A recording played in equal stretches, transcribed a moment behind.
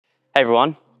Hey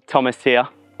everyone, Thomas here.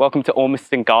 Welcome to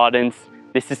Ormiston Gardens.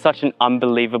 This is such an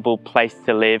unbelievable place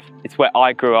to live. It's where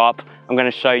I grew up. I'm going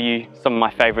to show you some of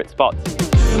my favourite spots.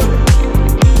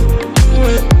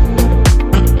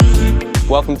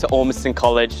 Welcome to Ormiston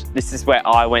College. This is where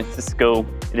I went to school.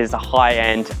 It is a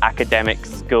high-end academic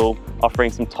school offering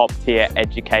some top-tier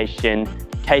education,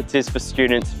 caters for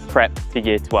students prep to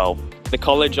year 12. The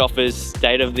college offers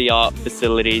state-of-the-art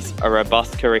facilities, a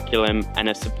robust curriculum and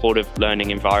a supportive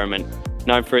learning environment,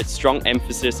 known for its strong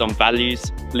emphasis on values,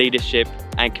 leadership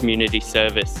and community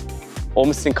service.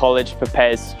 Ormiston College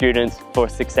prepares students for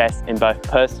success in both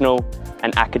personal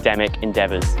and academic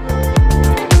endeavours.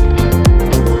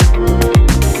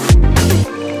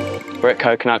 We're at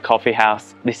Coconut Coffee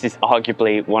House. This is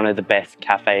arguably one of the best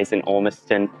cafes in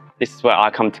Ormiston. This is where I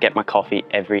come to get my coffee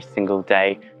every single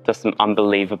day. Does some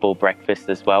unbelievable breakfast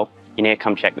as well. You need to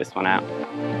come check this one out.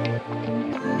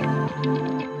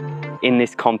 In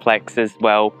this complex as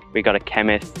well, we got a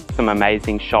chemist, some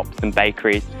amazing shops and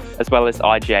bakeries, as well as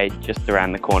IGA just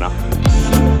around the corner.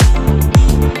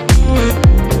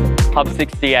 Hub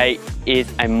 68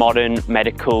 is a modern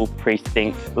medical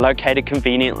precinct located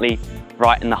conveniently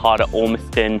right in the heart of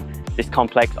Ormiston. This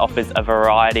complex offers a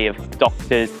variety of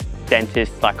doctors,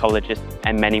 dentists, psychologists,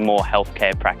 and many more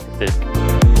healthcare practices.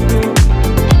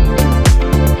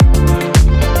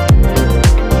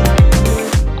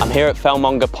 I'm here at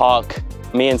Felmonga Park.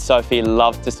 Me and Sophie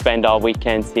love to spend our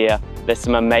weekends here. There's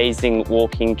some amazing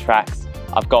walking tracks.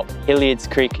 I've got Hilliards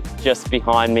Creek just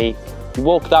behind me. You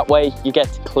walk that way, you get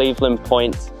to Cleveland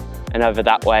Point, and over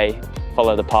that way,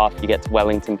 follow the path, you get to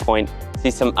Wellington Point.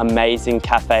 See some amazing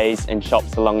cafes and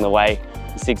shops along the way.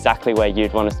 It's exactly where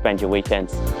you'd want to spend your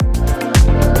weekends.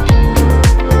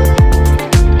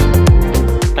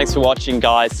 Thanks for watching,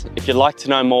 guys. If you'd like to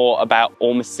know more about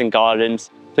Ormiston Gardens,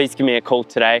 please give me a call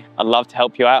today. I'd love to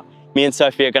help you out. Me and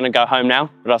Sophie are going to go home now,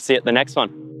 but I'll see you at the next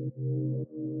one.